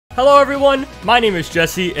Hello everyone, my name is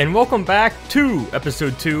Jesse, and welcome back to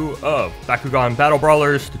episode 2 of Bakugan Battle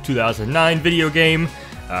Brawlers, the 2009 video game.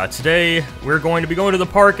 Today, we're going to be going to the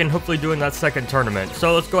park and hopefully doing that second tournament.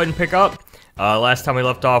 So let's go ahead and pick up. Last time we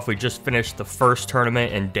left off, we just finished the first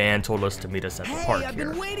tournament, and Dan told us to meet us at the park I've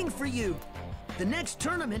been waiting for you. The next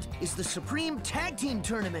tournament is the Supreme Tag Team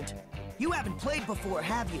Tournament. You haven't played before,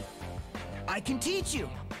 have you? I can teach you.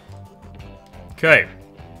 Okay.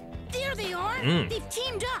 There they are! They've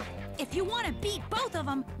teamed up! If you want to beat both of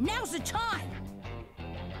them, now's the time!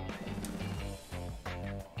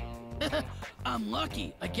 I'm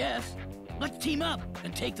lucky, I guess. Let's team up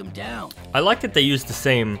and take them down. I like that they use the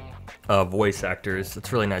same voice actors. It's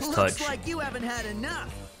a really nice touch. Looks like you haven't had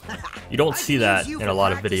enough. You don't see that in a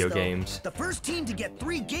lot of video games. The first team to get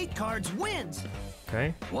 3 gate cards wins.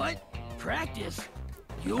 Okay. What? Practice?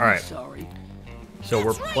 You'll All right. be sorry. So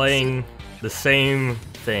we're playing the same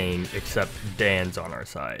thing, except Dan's on our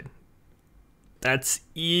side. That's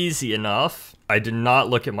easy enough. I did not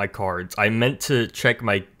look at my cards. I meant to check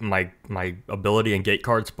my ability and gate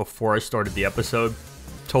cards before I started the episode.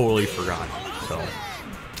 Totally forgot. So,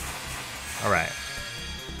 all right.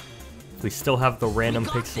 We still have the random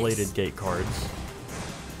pixelated gate cards.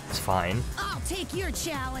 It's fine. I'll take your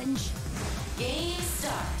challenge. Game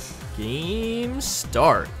start. Game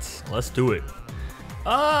start. Let's do it.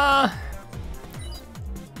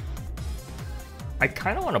 I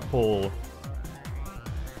kind of want to pull.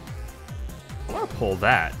 I want to pull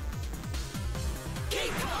that.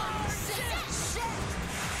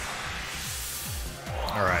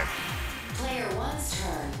 All right. Player one's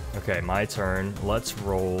turn. Okay, my turn. Let's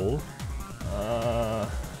roll. All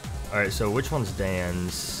right. So which one's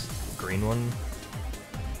Dan's? Green one.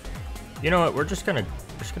 You know what? We're just gonna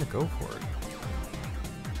go for it.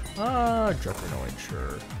 Juggernaut,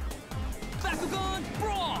 sure. Bakugan,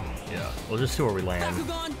 brawl! Yeah, we'll just see where we land.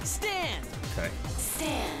 Bakugan, stand! Okay.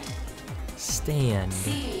 Stand. Stand.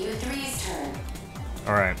 CU3's turn.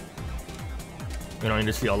 Alright. We don't need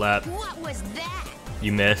to see all that. What was that?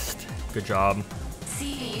 You missed. Good job.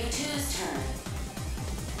 CU2's turn.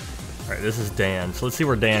 Alright, this is Dan. So let's see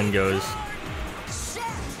where Dan goes.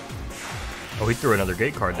 Oh, he threw another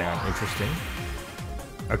gate card down. Interesting.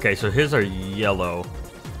 Okay, so his are yellow.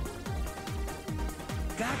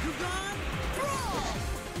 Bakugan, brawl!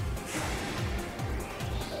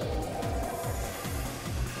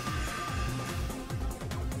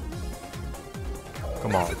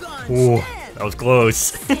 Come on. Ooh, that was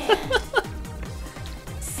close.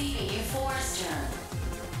 CU4's turn.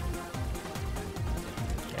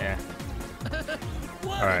 Yeah.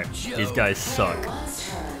 What Alright, a joke. these guys suck. One's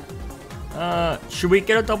turn. Should we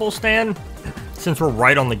get a double stand? Since we're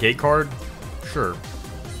right on the gate card? Sure.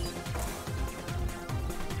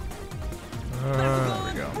 There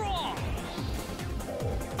we go. Brawl!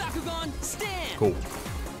 Bakugan, stand! Cool.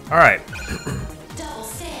 Alright. Double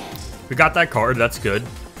stand. We got that card, that's good.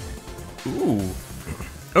 Ooh.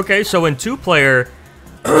 Okay, so in 2-player,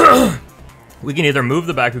 we can either move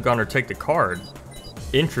the Bakugan or take the card.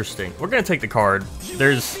 Interesting. We're gonna take the card.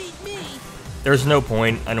 There's no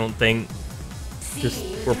point, I don't think. Just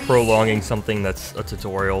we're prolonging something that's a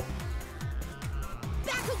tutorial.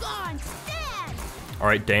 Bakugan, stand!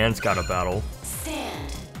 Alright, Dan's got a battle.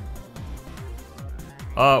 Stand.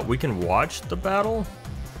 We can watch the battle?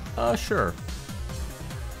 Sure.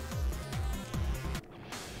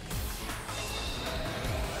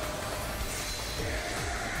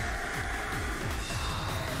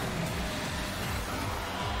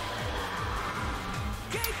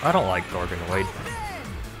 I don't like Garganoid.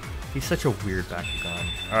 He's such a weird Bakugan.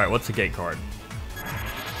 Alright, what's the gate card?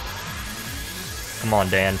 Come on,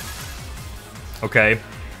 Dan. Okay.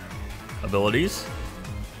 Abilities?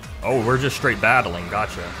 Oh, we're just straight battling.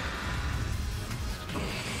 Gotcha.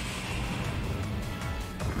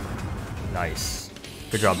 Nice.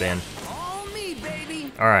 Good job, Dan. All me,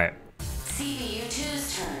 baby. Alright.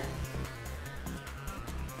 CU2's turn.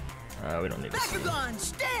 We don't need to see. Bakugan,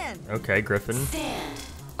 stand. Okay, Griffin. Stand.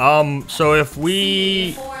 So if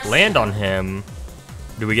we land on him,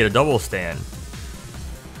 do we get a double stand?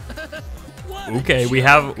 Okay, we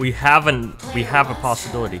have a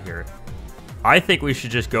possibility here. I think we should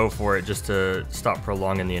just go for it just to stop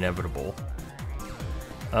prolonging the inevitable.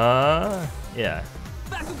 Yeah.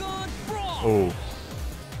 Bakugan, brawl! Oh.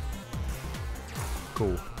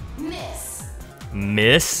 Cool. Miss.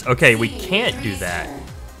 Miss? Okay, we can't do that.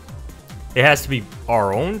 It has to be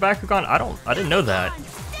our own Bakugan? I didn't know that.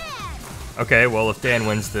 Okay, well if Dan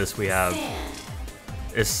wins this, we have...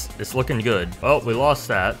 It's looking good. Oh, we lost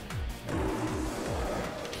that.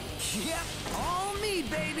 Yep, all me,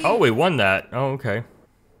 baby. Oh, we won that. Oh, okay.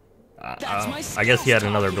 I guess he had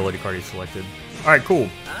another ability card he selected. Alright, cool.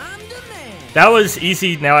 I'm the man. That was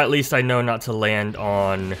easy. Now at least I know not to land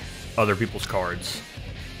on other people's cards.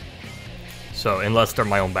 So, unless they're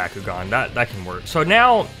my own Bakugan, that can work. So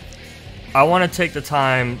now, I want to take the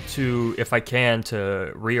time to, if I can,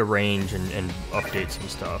 to rearrange and update some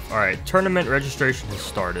stuff. Alright, tournament registration has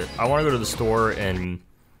started. I want to go to the store and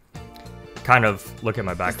kind of look at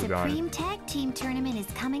my Bakugan. The Supreme Tag Team Tournament is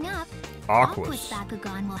coming up. Aqua's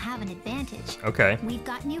Bakugan will have an advantage. Okay. We've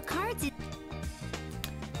got new cards.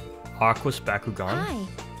 Aqua's Bakugan. Hi,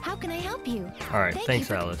 how can I help you? Alright,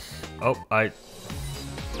 thanks, Alice. Oh,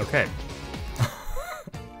 okay.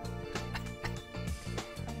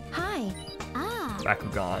 Hi.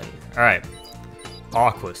 Bakugan. Alright.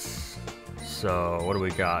 Aquas. So, what do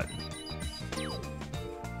we got?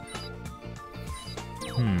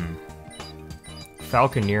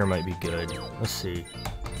 Falconeer might be good. Let's see.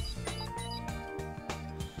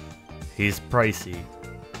 He's pricey.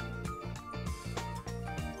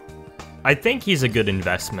 I think he's a good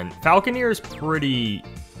investment. Falconeer is pretty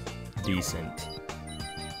decent.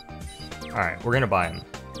 Alright, we're gonna buy him.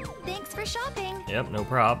 Thanks for shopping. Yep, no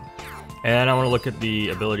prob. And I want to look at the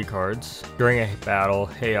ability cards. During a battle,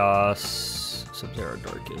 Chaos, Sub-Zero,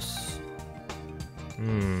 Darkest.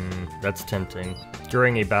 That's tempting.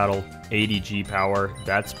 During a battle, 80 G power.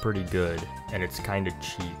 That's pretty good, and it's kind of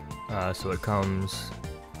cheap. So it comes.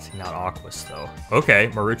 See, not Aquas though. Okay,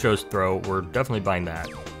 Marucho's throw. We're definitely buying that.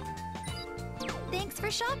 Thanks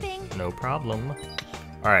for shopping. No problem.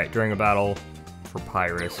 All right, during a battle for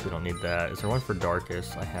Pyrus, we don't need that. Is there one for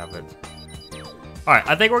Darkest? I have it. All right,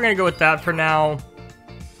 I think we're gonna go with that for now.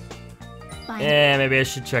 And maybe I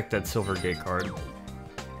should check that Silver Gate card.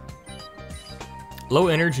 Low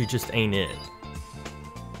energy just ain't it.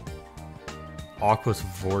 Aqua's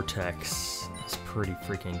Vortex is pretty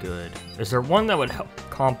freaking good. Is there one that would help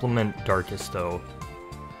complement Darkest though?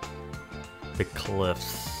 The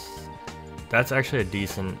Cliffs. That's actually a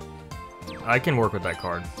decent. I can work with that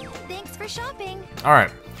card. Thanks for shopping. All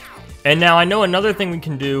right. And now I know another thing we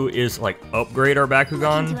can do is like upgrade our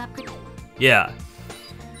Bakugan. Yeah.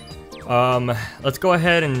 Let's go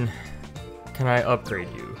ahead and can I upgrade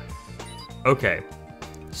you? Okay.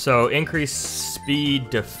 So increase speed,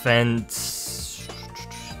 defense,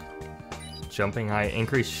 jumping height,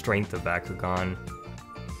 increase strength of Bakugan.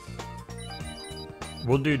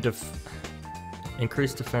 We'll do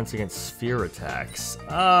increase defense against sphere attacks.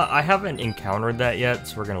 I haven't encountered that yet,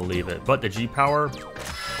 so we're gonna leave it. But the G power.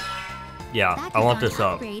 Yeah, Bakugan I want this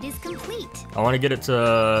up. upgrade is complete. I want to get it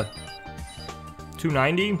to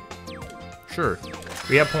 290. Sure,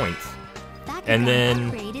 we have points. Bakugan And then,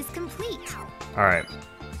 upgrade is complete. all right.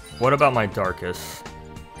 What about my Darkest?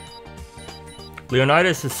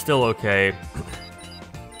 Leonidas is still okay.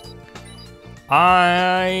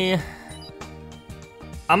 I'm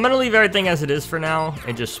gonna leave everything as it is for now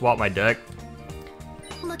and just swap my deck.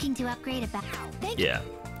 Looking to upgrade a Bakugan. Yeah,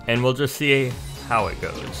 and we'll just see how it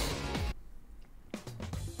goes.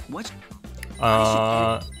 What?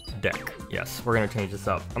 Deck. Yes, we're gonna change this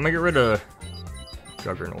up. I'm gonna get rid of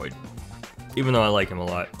Juggernaut, even though I like him a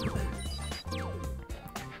lot.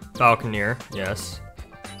 Falconeer, yes.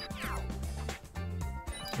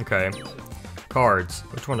 Okay. Cards.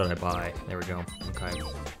 Which one did I buy? There we go. Okay.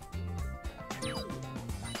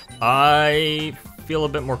 I feel a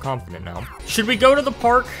bit more confident now. Should we go to the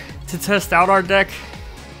park to test out our deck?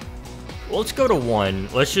 Well, let's go to one.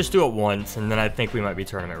 Let's just do it once, and then I think we might be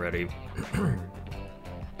tournament ready.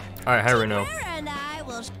 Alright, hi Reno. And I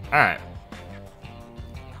will. Alright.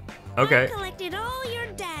 Okay. I collected all your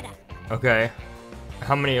data. Okay.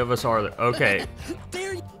 How many of us are there? Okay.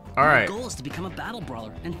 There you All right. My goal is to become a battle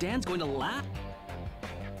brawler, and Dan's going to laugh.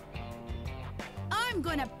 I'm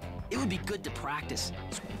gonna. It would be good to practice.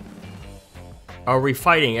 Are we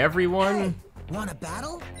fighting everyone? Want a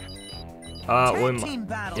battle? We team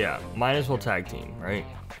battle. Yeah, might as well tag team, right?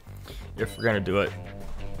 If we're gonna do it.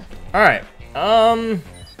 All right.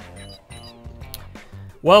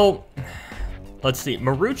 Well, let's see.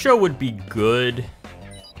 Marucho would be good.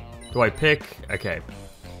 Do I pick? Okay.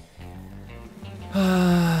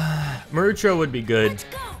 Marucho would be good. Let's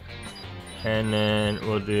go. And then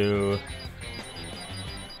we'll do.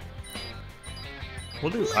 I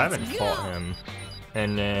haven't fought him.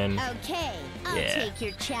 And then Okay, I'll Yeah. take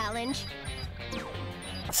your challenge.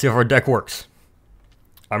 see if our deck works.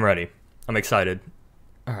 I'm ready. I'm excited.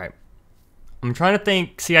 All right. I'm trying to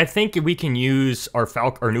think. See, I think we can use our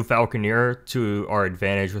new Falconeer to our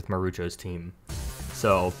advantage with Marucho's team.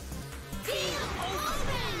 So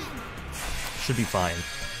should be fine.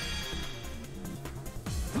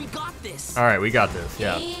 We got this. All right, we got this.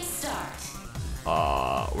 Yeah.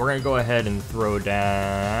 We're gonna go ahead and throw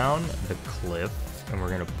down the cliff, and we're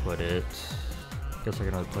gonna put it. Guess I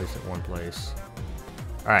can only place it one place.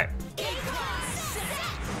 All right.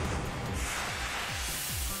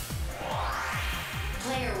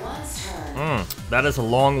 Player one's turn. That is a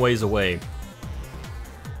long ways away.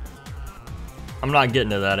 I'm not getting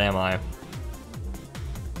to that, am I?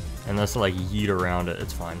 Unless I like yeet around it,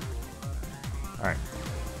 it's fine. All right.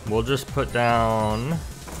 We'll just put down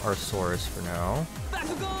our source for now.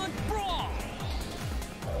 Bakugan, brawl!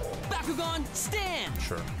 Bakugan, stand!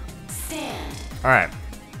 Sure. Stand. All right.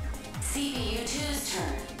 CPU2's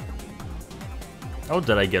turn. Oh,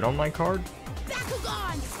 did I get on my card?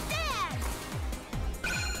 Bakugan, stand!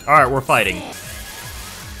 All right, we're fighting.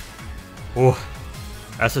 Oh,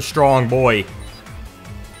 that's a strong boy.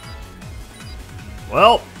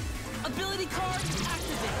 Well, Ability card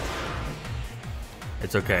activate.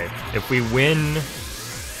 it's okay. If we win,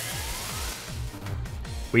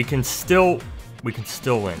 we can still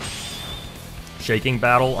win. Shaking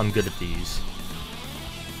battle, I'm good at these.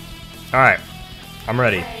 All right, I'm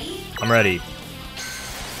ready. I'm ready.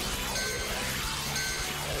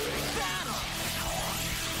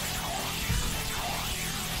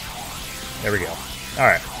 There we go. All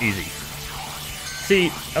right, easy. See,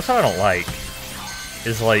 that's what I don't like.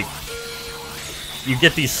 Is like you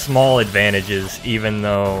get these small advantages even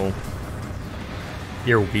though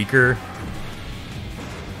you're weaker,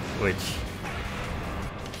 which.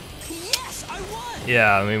 Yes, I won!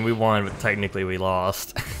 Yeah, I mean we won, but technically we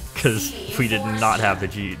lost because we did not have the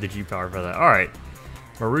G power for that. All right,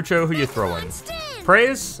 Marucho, who you throwing? Stand!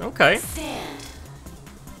 Praise? Okay. Stand.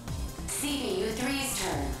 CPU3's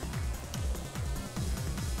turn.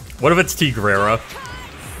 What if it's Tigrera?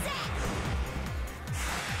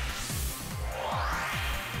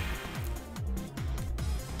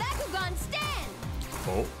 Bakugan, stand!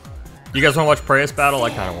 Oh. You guys want to watch Praise battle? I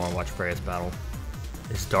kind of want to watch Praise battle.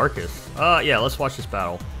 It's darkest. Yeah, let's watch this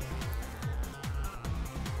battle.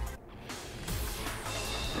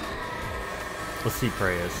 Let's see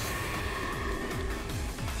Praise.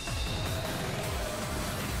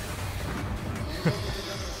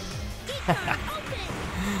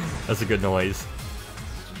 That's a good noise.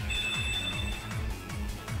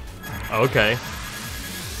 Okay.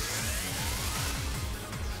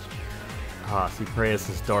 Ah, see, Praise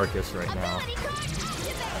is darkest right now. Ability card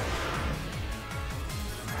activate!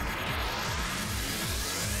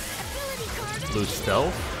 Ability card Blue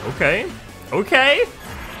stealth? Okay. Okay.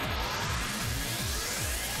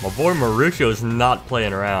 My boy Marucho is not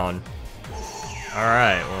playing around.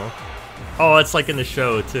 Alright, well. Oh, it's like in the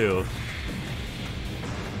show, too.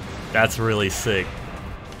 That's really sick.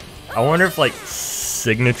 I wonder if, like,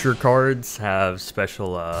 signature cards have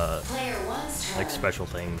special, Player one's turn. like, special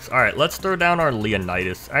things. Alright, let's throw down our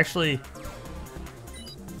Leonidas. Actually...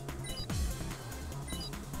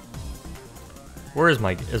 Where is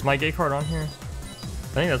my gate card on here?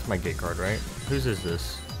 I think that's my gate card, right? Whose is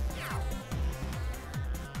this?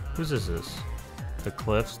 Whose is this? The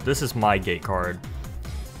Cliffs? This is my gate card.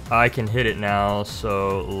 I can hit it now,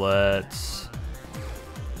 so let's...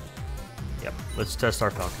 Yep, let's test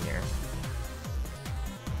our Falcon here.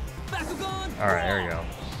 Bakugan, Alright, there we go.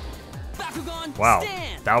 Bakugan, Wow,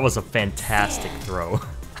 stand! that was a fantastic throw.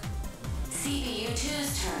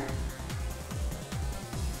 CPU2's turn.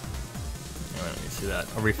 Let me see that.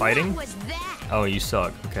 Are we fighting? What was that? Oh, you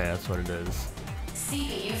suck. Okay, that's what it is.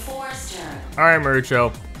 CPU4's turn. Alright,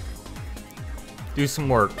 Marucho. Do some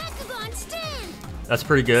work. Bakugan, stand! That's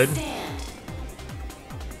pretty good. Stand.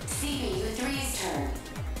 CPU3's turn.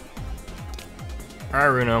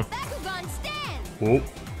 Alright, Runo. Bakugan, stand! Whoop.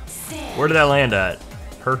 Stand. Where did that land at?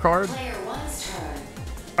 Her card? Player one's turn.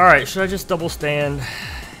 Alright, should I just double stand?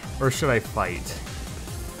 Or should I fight?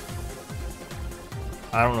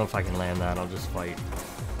 I don't know if I can land that. I'll just fight.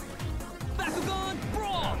 Bakugan,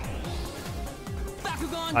 brawl!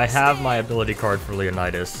 Bakugan, I have stand! my ability card for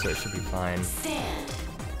Leonidas, so it should be fine. Stand.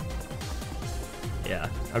 Yeah,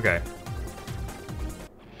 okay.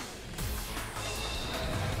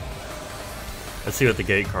 Let's see what the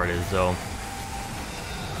gate card is, though.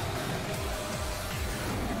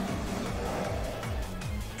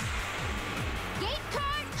 Gate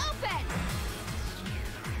card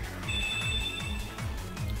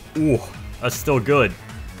open! Ooh, that's still good.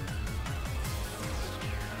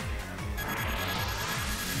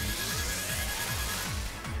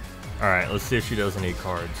 Alright, let's see if she does any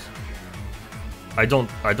cards. I don't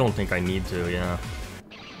think I need to, yeah.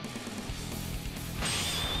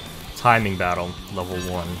 Timing battle, level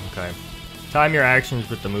 1, okay. Time your actions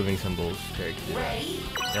with the moving symbols. Okay, can do that. Ready?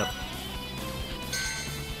 Yep.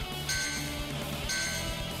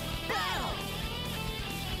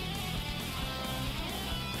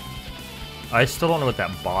 I still don't know what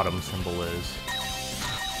that bottom symbol is.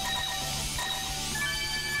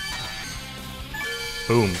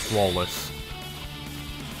 Boom, flawless.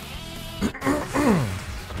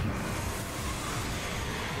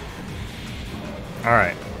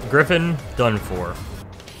 Alright, Griffin, done for.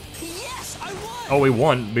 Yes, I won! Oh, we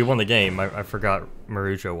won. We won the game. I forgot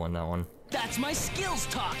Marujo won that one. That's my skills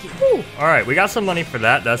talking. Alright, we got some money for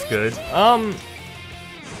that. That's good.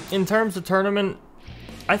 In terms of tournament,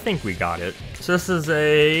 I think we got it. So this is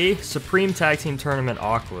a Supreme Tag Team Tournament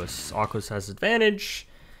Aquas. Aquas has advantage.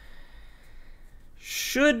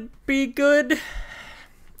 Should be good.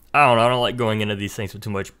 I don't know. I don't like going into these things with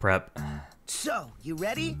too much prep. So, you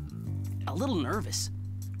ready? A little nervous.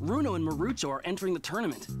 Runo and Marucho are entering the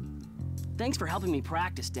tournament. Thanks for helping me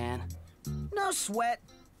practice, Dan. No sweat.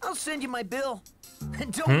 I'll send you my bill.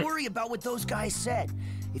 And don't worry about what those guys said.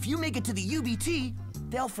 If you make it to the UBT,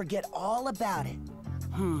 they'll forget all about it.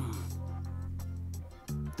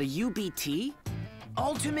 The UBT?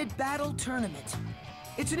 Ultimate Battle Tournament.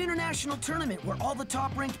 It's an international tournament where all the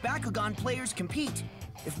top-ranked Bakugan players compete.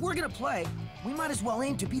 If we're gonna play, we might as well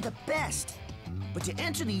aim to be the best. But to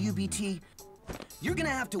enter the UBT, you're gonna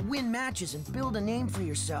have to win matches and build a name for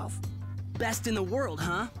yourself. Best in the world,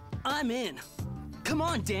 huh? I'm in. Come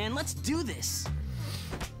on, Dan, let's do this.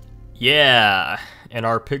 Yeah, and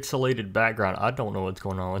our pixelated background. I don't know what's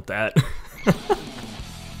going on with that.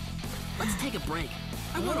 Let's take a break.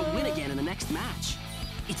 I want to win again in the next match.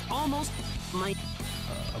 It's almost my...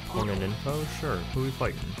 Opponent info? Sure. Who are we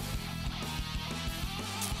fighting?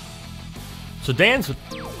 So Dan's with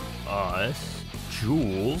us.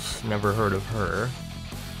 Jules. Never heard of her.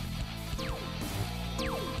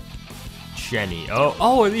 Jenny.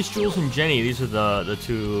 Oh, are these Jules and Jenny? These are the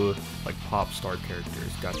two, like, pop star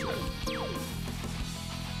characters. Gotcha.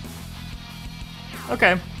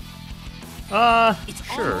 Okay.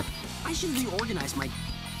 Sure. Almost, I should reorganize my...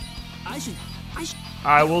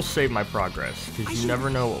 I will save my progress, because you never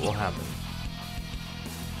know what will happen.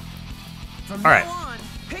 From All right. now on,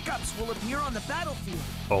 pickups will appear on the battlefield.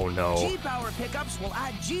 Oh no. G-Power pickups will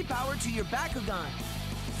add G-Power to your Bakugan.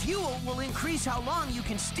 Fuel will increase how long you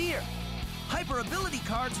can steer. Hyper ability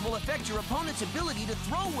cards will affect your opponent's ability to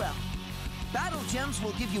throw well. Battle gems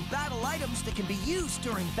will give you battle items that can be used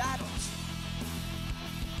during battles.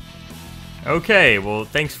 Okay, well,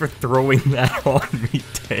 thanks for throwing that on me,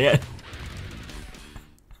 Dan.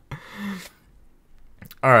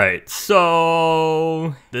 Alright,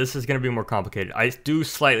 so this is gonna be more complicated. I do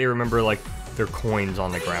slightly remember, like, their coins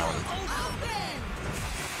on the ground.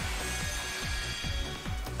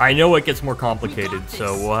 I know it gets more complicated,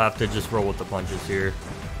 so we'll have to just roll with the punches here.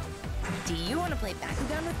 Do you want to play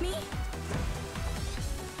Bakugan with me?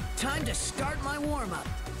 Time to start my warm-up.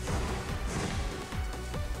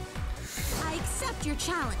 I accept your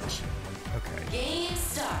challenge. Okay. Game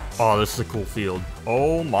start. Oh, this is a cool field.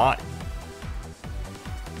 Oh my.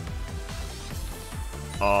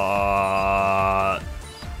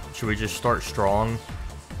 Should we just start strong?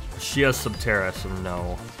 She has Subterra, so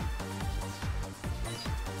no.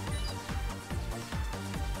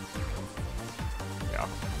 Yeah,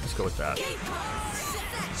 let's go with that.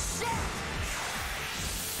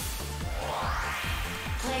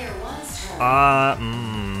 Player one's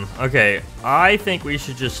turn. Okay, I think we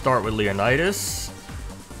should just start with Leonidas.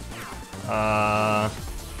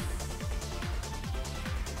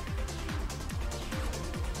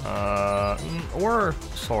 Or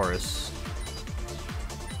Saurus.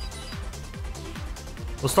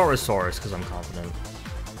 We'll start with Saurus, because I'm confident.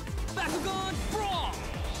 Bakugan Brawl!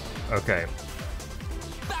 Okay.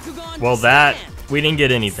 Bakugan Well, that... Stand! We didn't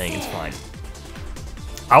get anything, it's fine.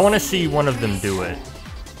 I want to see one of them do it.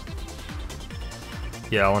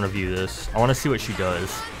 Yeah, I want to view this. I want to see what she does.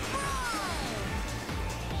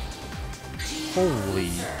 Holy...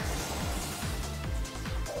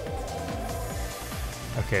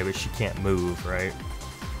 Okay, but she can't move, right?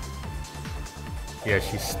 Yeah,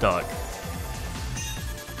 she's stuck.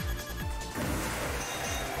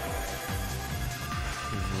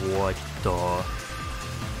 What the...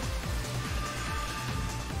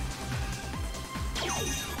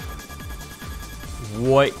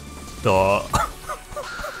 What the...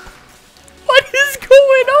 What is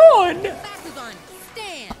going on? Bakugan,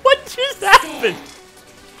 stand! What just happened?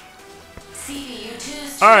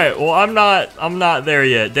 CPU2's Alright, well I'm not there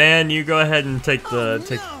yet. Dan, you go ahead and take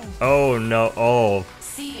the Oh no, oh.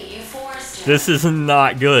 CPU4's turn. This is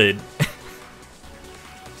not good.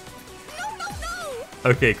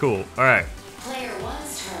 No! Okay, cool. Alright. Player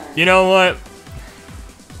one's turn. You know what?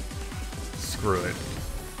 Screw it.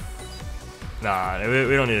 Nah,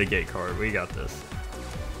 we don't need a gate card. We got this.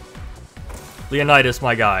 Leonidas,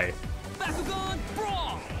 my guy. Bakugan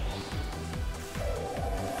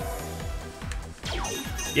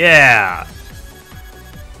Yeah.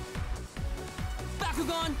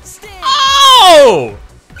 Bakugan, stand! Oh!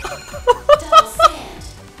 Double stand.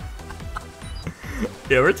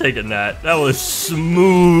 Yeah, we're taking that. That was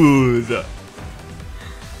smooth.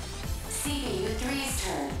 CPU 3's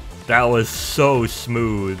turn. That was so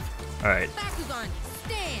smooth. All right. Bakugan,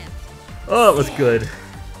 stand. Oh, that was good.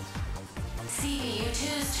 CPU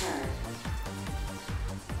 2's turn.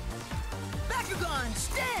 Bakugan,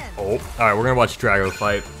 stand! Oh, all right. We're gonna watch Drago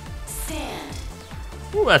fight. Stand.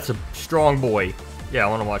 Oh, that's a strong boy. Yeah, I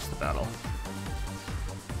want to watch the battle.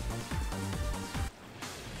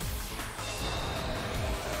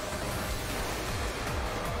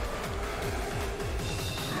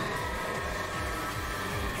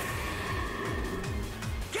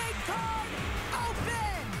 Gate card,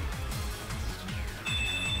 open!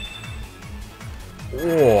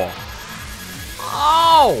 Oh.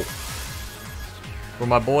 Oh. Well,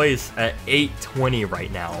 my boy's at 820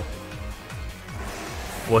 right now.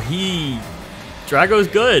 Well, Drago's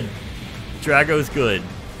good. Drago's good.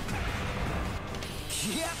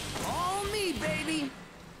 Yep, all me, baby.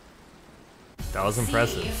 That was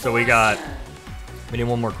impressive. CPU So we 4's got, turn. we need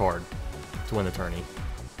one more card to win the tourney.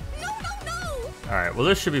 No, no, no. All right, well,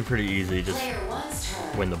 this should be pretty easy. Just Player 1's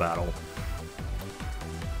turn. win the battle.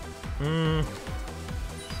 We're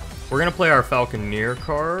gonna play our Falconeer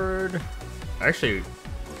card. Actually,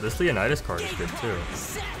 this Leonidas card is good too.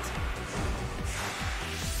 Set!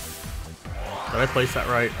 Did I place that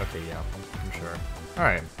right? Okay, yeah, I'm sure. All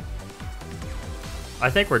right. I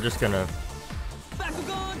think we're just gonna.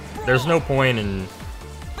 Bakugan, There's no point in.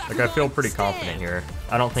 Like, I feel pretty confident here.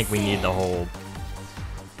 I don't think we need the whole.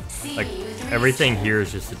 Like, CPU 3's everything turn. here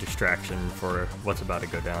is just a distraction for what's about to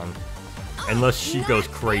go down. Unless she goes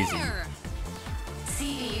crazy. There.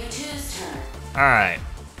 CPU 2's turn. All right.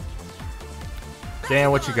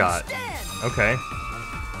 Dan, what you got? Stand! Okay.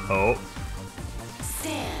 Oh,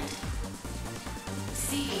 Stand.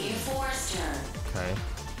 CPU 4's turn. okay.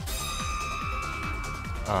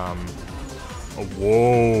 Oh,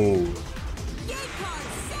 whoa. Gate card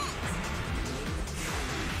set.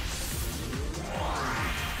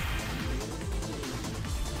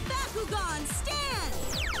 Bakugan, stand.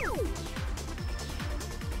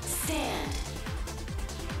 Stand.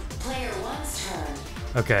 Player 1's turn.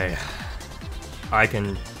 Okay. I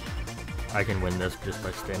can win this just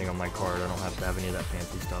by standing on my card. I don't have to have any of that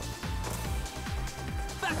fancy stuff.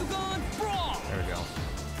 Bakugan, brawl! There we go.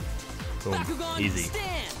 Boom. Bakugan, Easy.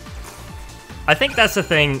 stand! I think that's the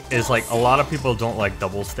thing, is like a lot of people don't like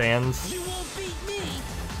double stands, You won't beat me!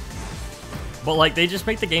 but like they just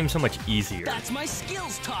make the game so much easier. That's my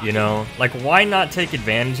skills talking! You know? Like, why not take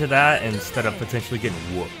advantage of that instead of potentially getting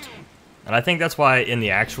whooped? And I think that's why in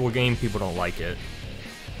the actual game people don't like it.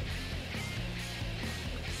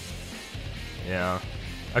 Yeah.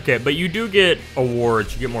 Okay, but you do get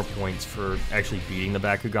awards, you get more points for actually beating the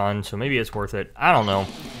Bakugan, so maybe it's worth it. I don't know.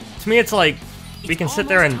 To me, it's like, we can sit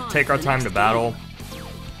there and take our time to battle,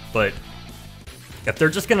 but if they're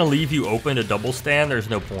just gonna leave you open to double stand, there's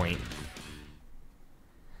no point.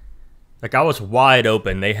 Like, I was wide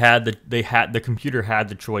open. The computer had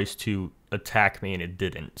the choice to attack me and it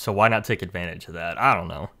didn't. So why not take advantage of that? I don't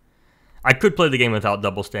know. I could play the game without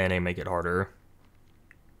double standing and make it harder,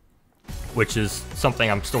 which is something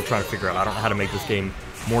I'm still trying to figure out. I don't know how to make this game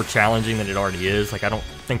more challenging than it already is. Like, I don't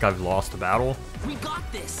think I've lost a battle. We got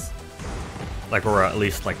this! Like, or at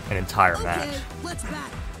least, like, an entire match. Okay, let's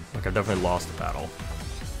battle. Like, I've definitely lost a battle.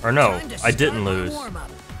 Or no, Time to I didn't start my lose.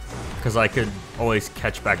 warm-up. Because I could always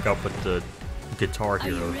catch back up with the Guitar Are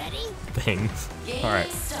you Hero ready? things. Game Alright.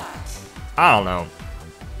 start. I don't know.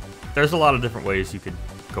 There's a lot of different ways you could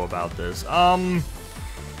go about this.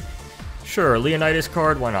 Sure, Leonidas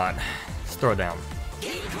card, why not? Let's throw it down.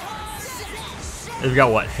 We've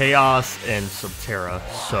got what? Chaos and Subterra,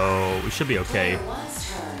 so we should be okay. Player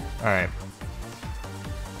 1's turn. Alright.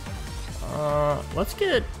 Let's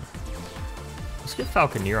get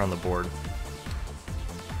Falconeer on the board.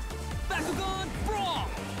 Bakugan, brawl!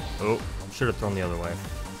 Oh, should have thrown the other way.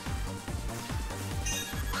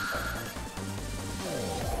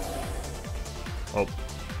 Oh.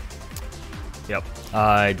 Yep,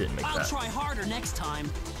 I didn't make I'll that. try harder next time.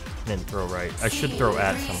 Didn't throw right. I should throw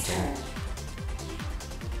at something.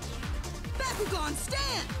 Bakugan,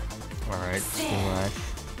 stand. Alright, slash.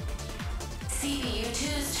 CPU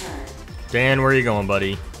 2's turn. Dan, where are you going,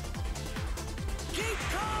 buddy? Gate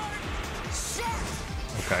card, set.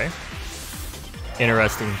 Okay.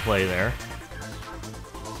 Interesting play there.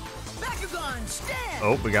 Bakugan, stand.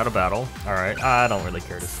 Oh, we got a battle. Alright, I don't really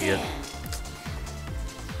care to see it.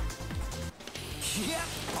 Yep,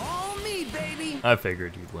 all me, baby. I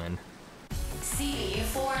figured you'd win. CBU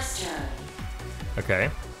 4's turn. Okay.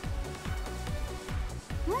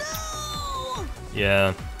 No!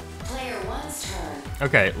 Yeah. Player 1's turn.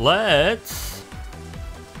 Okay, let's...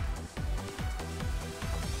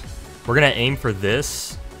 We're gonna aim for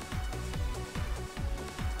this.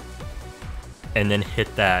 And then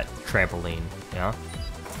hit that trampoline, yeah?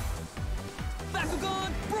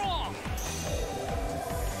 Bakugan, brawl!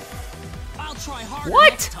 I'll try harder What?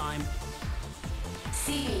 next time.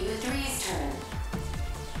 CBU 3's turn.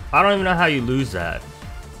 I don't even know how you lose that.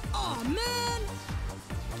 Oh man!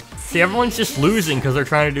 See, everyone's just losing because they're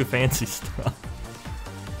trying to do fancy stuff.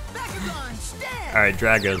 Bakugan, stand! Alright,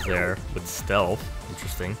 Drago's there with stealth.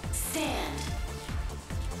 Interesting. Stand.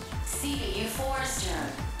 CBU 4's turn.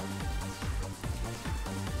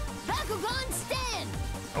 Bakugan, stand!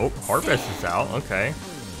 Oh, Harvest is out. Okay.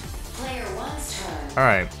 Player 1's turn.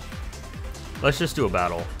 Alright. Let's just do a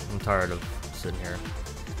battle. I'm tired of sitting here.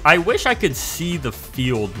 I wish I could see the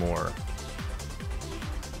field more.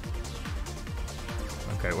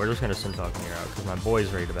 Okay, we're just gonna send Falcon here out because my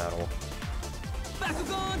boy's ready to battle.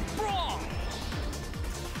 Bakugan, brawl!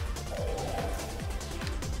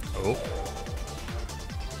 Oh.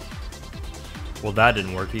 Well, that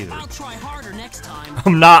didn't work either. I'll try harder next time.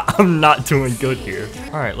 I'm not doing good here.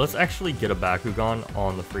 Alright, let's actually get a Bakugan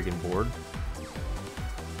on the freaking board.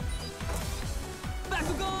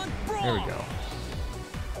 Bakugan, brawl! There we go.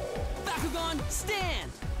 Bakugan,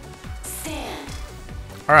 stand! Stand.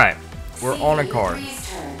 Alright, we're on a card. 3's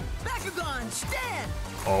turn. Bakugan, stand!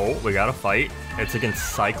 Oh, we got a fight. It's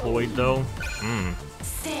against Cycloid though.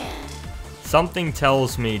 Stand. Something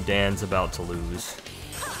tells me Dan's about to lose.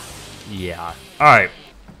 Yeah. Alright.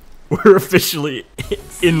 We're officially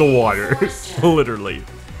in the water. Literally.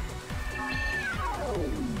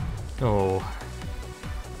 Oh.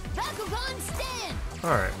 Bakugan, stand!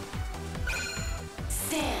 Alright.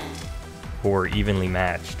 Stand. We're evenly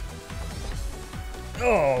matched.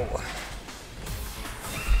 Oh.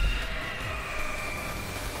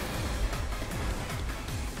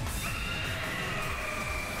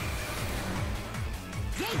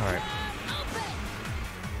 Alright. Open!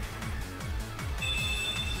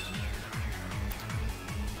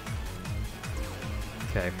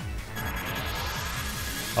 Okay.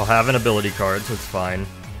 I'll have an ability card, so it's fine.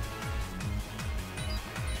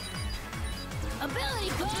 Ability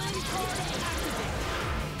card!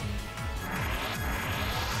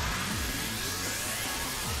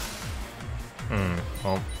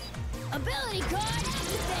 Well. Ability card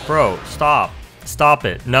activate! Bro, stop. Stop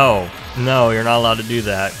it. No. No, you're not allowed to do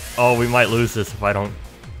that. Oh, we might lose this if I don't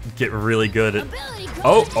get really good at... Ability card!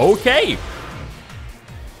 Oh, okay.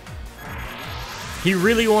 He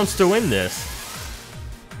really wants to win this.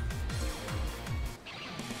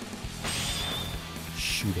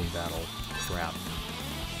 Shooting battle. Crap.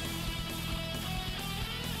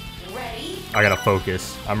 Ready? I gotta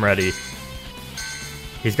focus. I'm ready.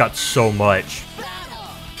 He's got so much. Battle!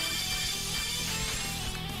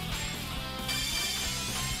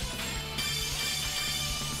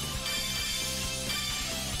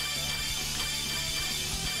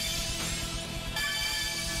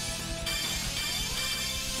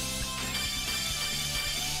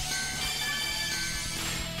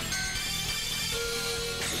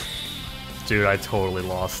 Dude, I totally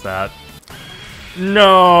lost that.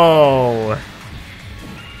 No!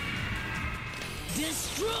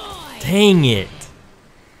 Destroy! Dang it.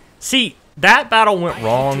 See, that battle went I hate to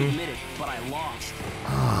wrong. admit it, but I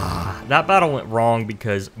lost. That battle went wrong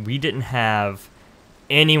because we didn't have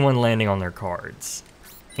anyone landing on their cards,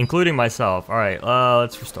 including myself. All right,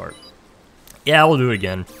 let's restart. Yeah, we'll do it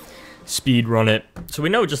again. Speed run it. So we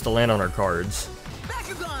know just to land on our cards.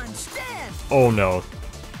 Bakugan, stand! Oh no.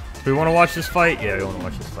 Do we want to watch this fight? Yeah, we want to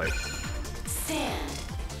watch this fight. Stand.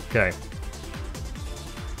 Okay.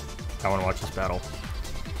 I want to watch this battle.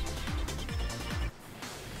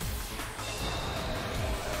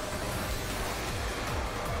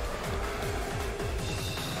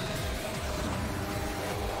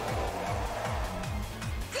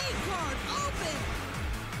 Game card, open!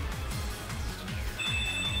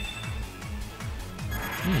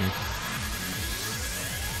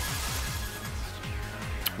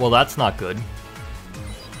 Well, that's not good.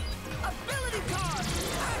 Ability card,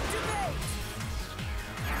 activate!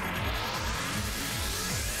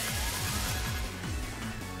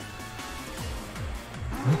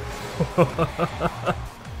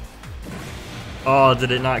 Oh, did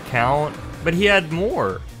it not count? But he had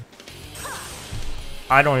more.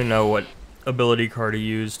 I don't even know what ability card he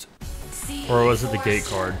used. Or was it the gate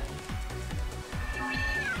card? I'm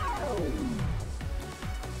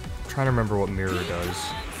trying to remember what mirror does.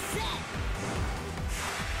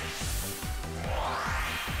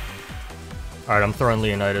 Alright, I'm throwing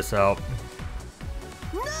Leonidas out.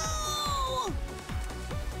 No!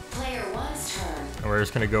 Player 1's turn. And we're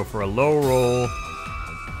just gonna go for a low roll.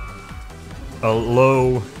 A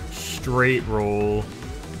low straight roll.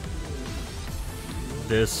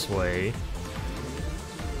 This way.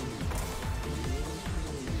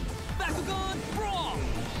 Bakugan, brawl!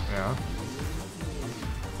 Yeah.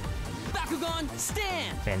 Bakugan,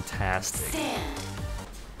 stand! Fantastic. Stand.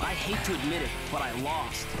 I hate to admit it, but I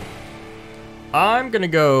lost. I'm gonna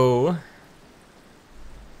go.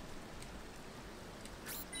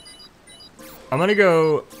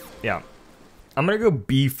 Yeah. I'm gonna go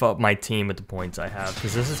beef up my team with the points I have,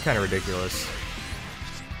 because this is kind of ridiculous.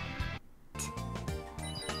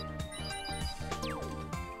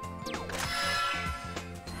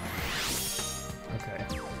 Okay.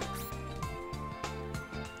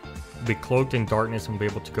 Be cloaked in darkness and be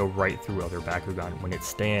able to go right through other Bakugan. When it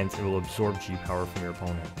stands, it will absorb G power from your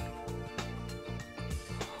opponent.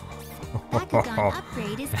 Bakugan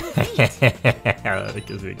upgrade is complete. That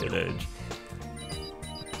gives me a good edge.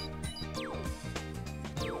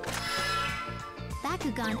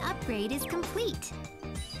 Bakugan upgrade is complete.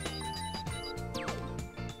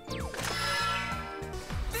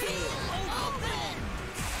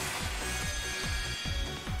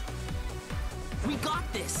 We got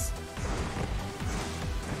this.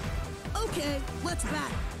 Okay, let's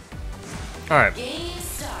battle. Alright. Game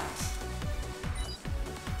start.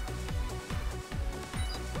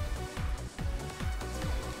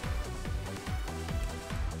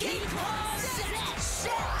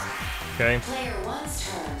 Okay. Player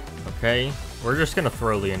 1's turn. Okay. We're just gonna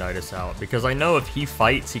throw Leonidas out, because I know if he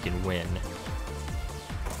fights, he can win.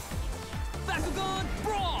 Bakugan,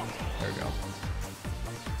 brawl! There we go.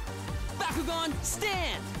 Bakugan,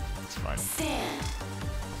 stand! It's fine. Stand.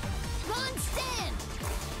 Run, stand!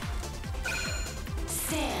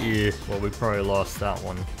 Stand. Yeah, well, we probably lost that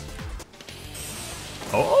one.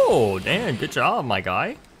 Oh, damn, good job, my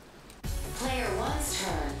guy. Player 1's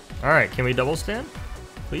turn. Alright, can we double stand?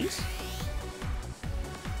 Please?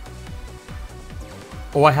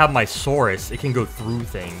 Oh, I have my Saurus. It can go through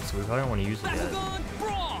things. We probably don't want to use it yet. Bakugan,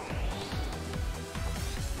 brawl!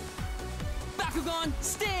 Bakugan,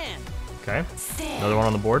 stand! Okay. Stand. Another one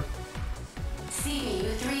on the board.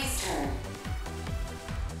 CBU3's turn.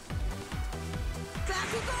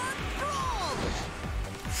 Bakugan, brawl!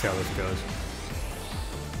 Let's see how this goes.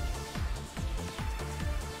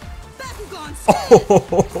 Bakugan,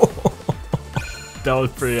 That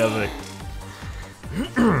was pretty epic.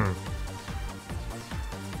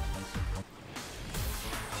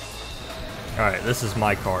 Alright, this is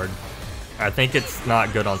my card. I think it's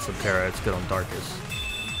not good on Subterra, it's good on Darkus.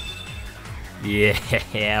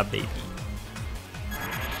 Yeah, baby.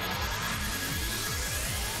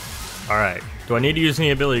 Alright, do I need to use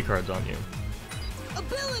any ability cards on you?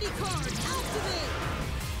 ability card, activate!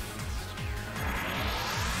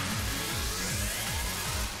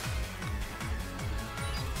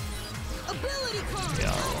 Ability card, Yeah.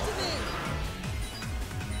 activate!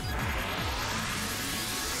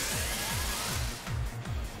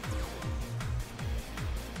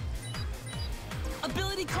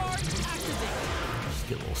 Ability card, activate! Just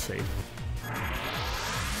get a little safe.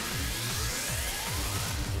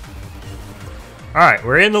 Alright,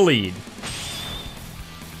 we're in the lead.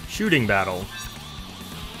 Shooting battle.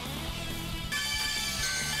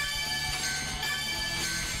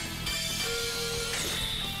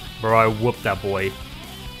 Bro, I whooped that boy.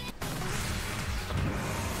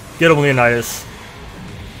 Get him, Leonidas.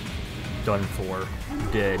 Done for.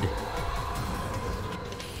 Dead.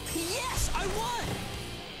 Yes, I won!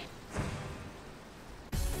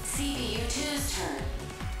 CBU2's turn.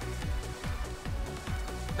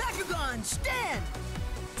 Bakugan, stand!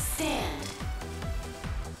 Stand.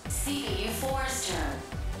 CBU4's turn.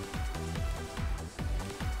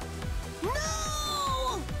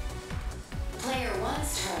 No! Player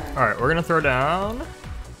 1's turn. Alright, we're gonna throw down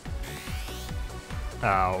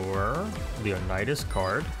our Leonidas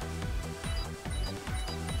card.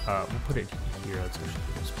 We'll put it here. That's actually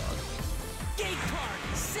a good spot. Gate card,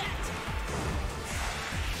 set!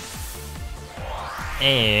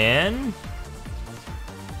 And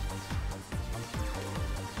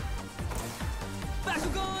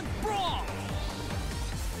Bakugan, brawl!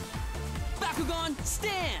 Bakugan,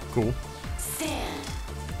 stand! cool. Stand.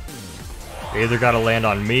 They either gotta land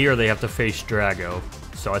on me or they have to face Drago.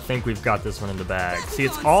 So I think we've got this one in the bag. See,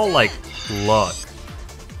 it's all like luck.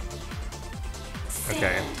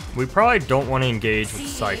 Okay, we probably don't want to engage with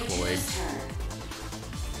Cycloid, CBU2's turn.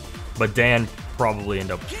 but Dan probably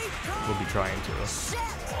will be trying to. Set!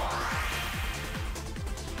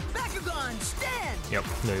 Bakugan, Bakugan, stand! Yep,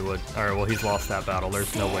 no he would. Alright, well he's lost that battle.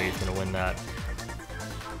 There's no way he's gonna win that.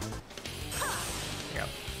 Yep,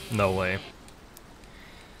 no way.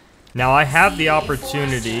 Now I have the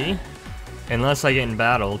opportunity, unless I get in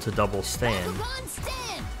battle, to double stand. Bakugan,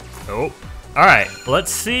 stand! Oh, alright,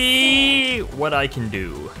 let's see what I can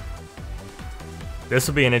do. This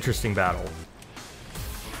will be an interesting battle.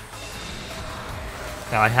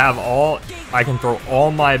 Now I can throw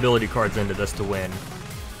all my ability cards into this to win.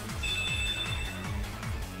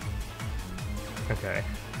 Okay.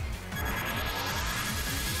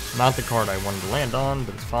 Not the card I wanted to land on,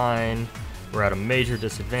 but it's fine. We're at a major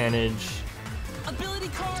disadvantage. Ability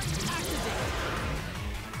card activate.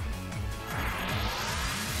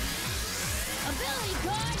 Ability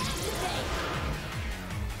card activate!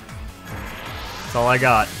 That's all I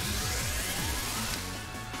got.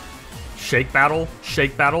 Shake battle?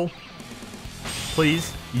 Shake battle?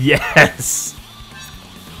 Please? Yes!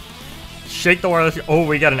 Shake the wireless. Oh,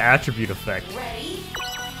 we got an attribute effect. Ready?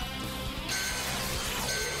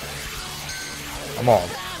 Come on.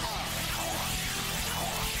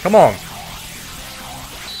 Come on.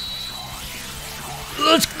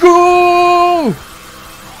 Let's go!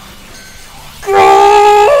 Go!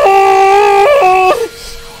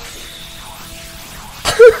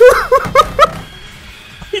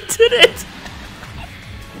 I did it!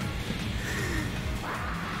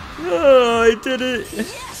 Oh, I did it.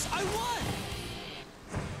 Yes, I won.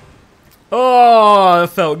 Oh, it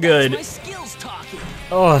felt good. My skills talking.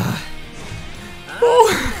 Oh.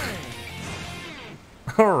 Oh.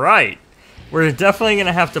 All right. We're definitely going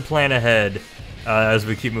to have to plan ahead as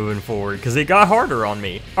we keep moving forward because it got harder on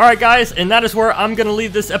me. All right, guys, and that is where I'm going to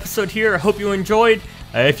leave this episode here. I hope you enjoyed.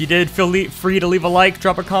 If you did, feel free to leave a like,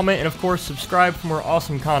 drop a comment, and of course, subscribe for more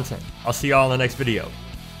awesome content. I'll see y'all in the next video.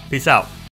 Peace out.